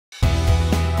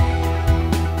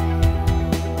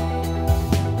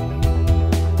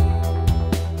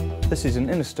This is an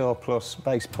Innostor Plus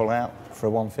base pull-out for a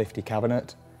 150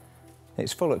 cabinet.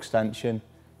 It's full extension,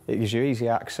 it gives you easy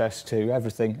access to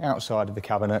everything outside of the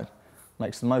cabinet,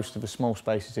 makes the most of the small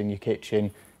spaces in your kitchen,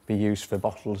 be used for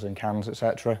bottles and cans,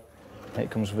 etc.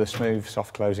 It comes with a smooth,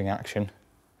 soft closing action.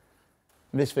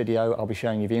 In this video I'll be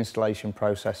showing you the installation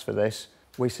process for this.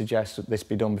 We suggest that this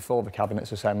be done before the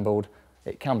cabinet's assembled.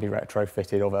 It can be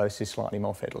retrofitted, although this is slightly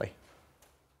more fiddly.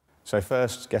 So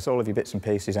first, get all of your bits and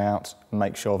pieces out and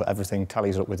make sure that everything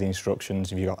tallies up with the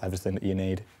instructions if you've got everything that you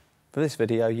need. For this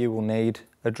video you will need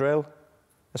a drill,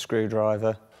 a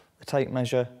screwdriver, a tape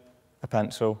measure, a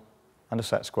pencil and a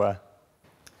set square.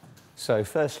 So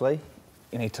firstly,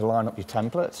 you need to line up your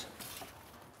template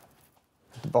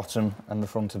at the bottom and the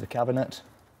front of the cabinet,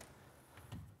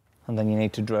 and then you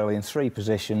need to drill in 3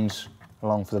 positions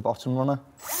along for the bottom runner.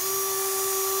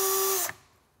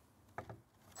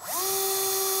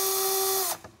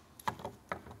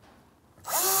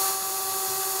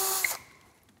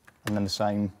 And then the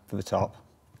same for the top.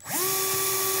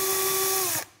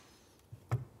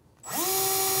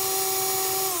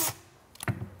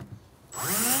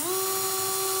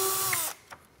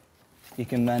 You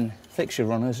can then fix your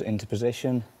runners into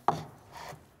position,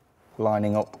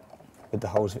 lining up with the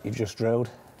holes that you've just drilled.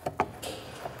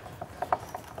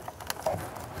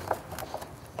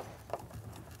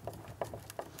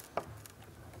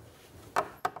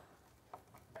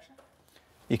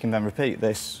 You can then repeat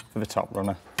this for the top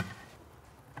runner.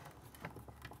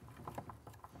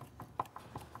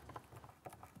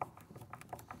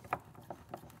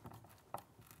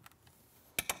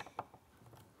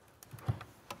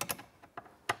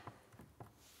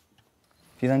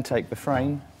 If you then take the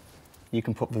frame, you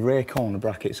can put the rear corner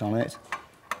brackets on it.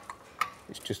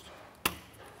 It's just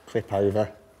clip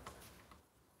over,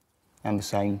 and the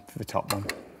same for the top one.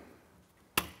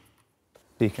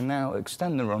 You can now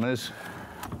extend the runners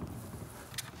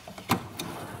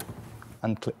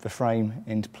and clip the frame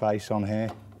into place on here.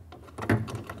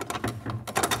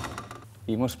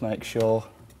 You must make sure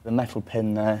the metal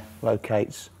pin there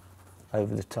locates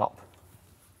over the top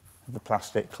of the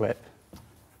plastic clip,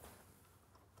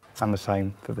 and the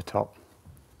same for the top.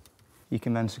 You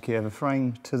can then secure the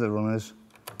frame to the runners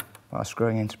by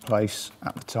screwing into place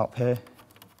at the top here,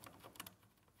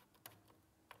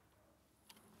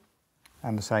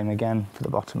 and the same again for the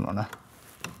bottom runner.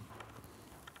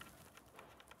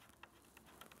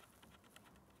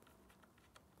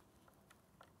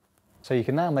 So you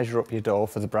can now measure up your door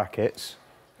for the brackets.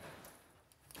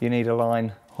 You need a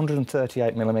line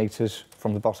 138mm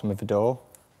from the bottom of the door,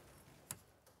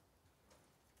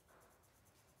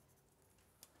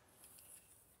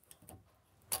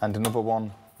 and another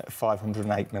one at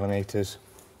 508mm.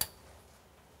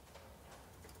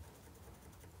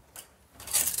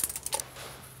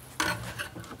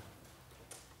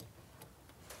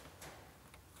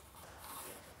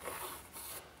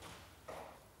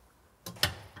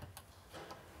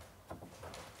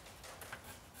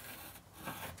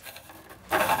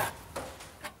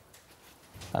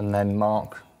 And then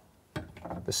mark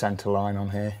the centre line on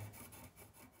here,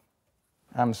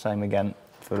 and the same again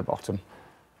for the bottom.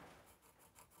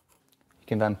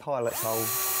 You can then pilot hole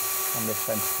on this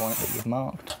centre point that you've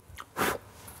marked,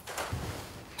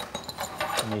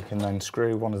 and you can then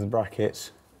screw one of the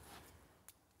brackets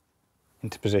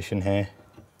into position here.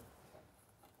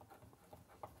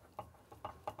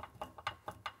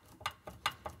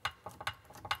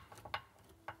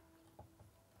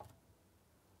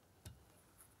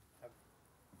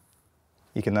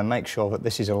 You can then make sure that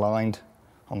this is aligned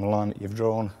on the line that you've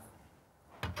drawn,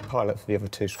 pilot for the other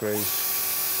 2 screws,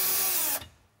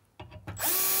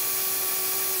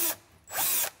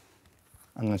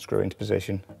 and then screw into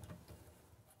position.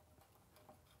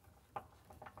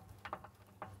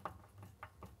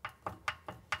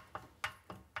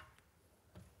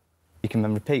 You can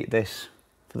then repeat this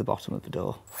for the bottom of the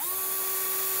door.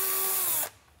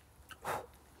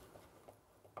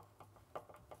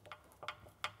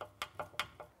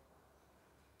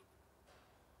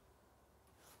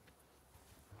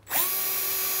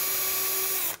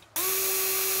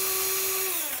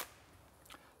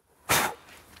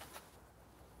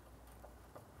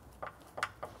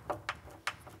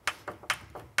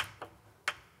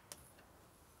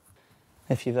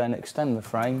 If you then extend the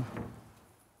frame,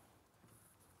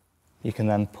 you can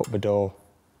then put the door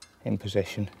in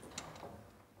position.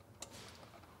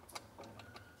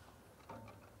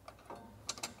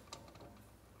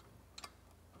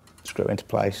 Screw into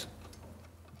place.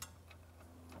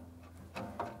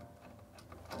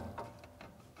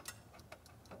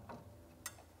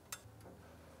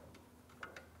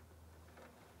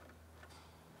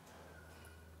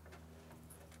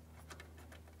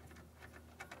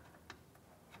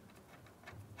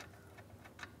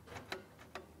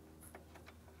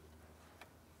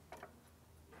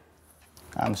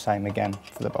 and the same again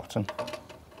for the bottom.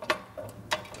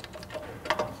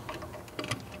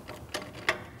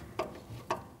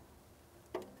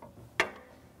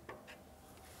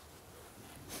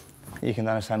 You can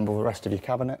then assemble the rest of your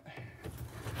cabinet.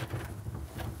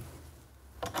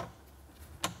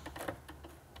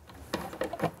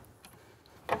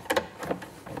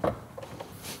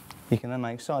 You can then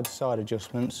make side-to-side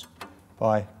adjustments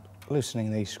by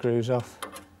loosening these screws off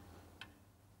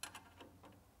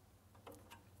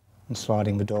and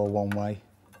sliding the door one way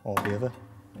or the other.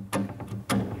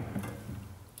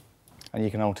 And you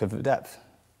can alter the depth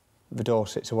the door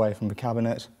sits away from the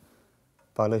cabinet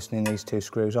by loosening these two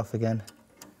screws off again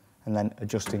and then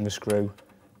adjusting the screw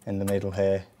in the middle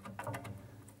here.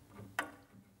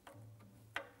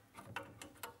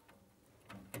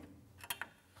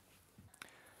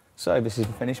 So this is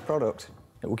the finished product.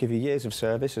 It will give you years of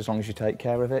service as long as you take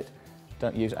care of it.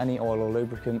 Don't use any oil or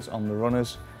lubricants on the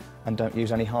runners and don't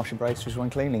use any harsh abrasives when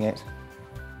cleaning it.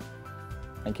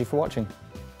 Thank you for watching.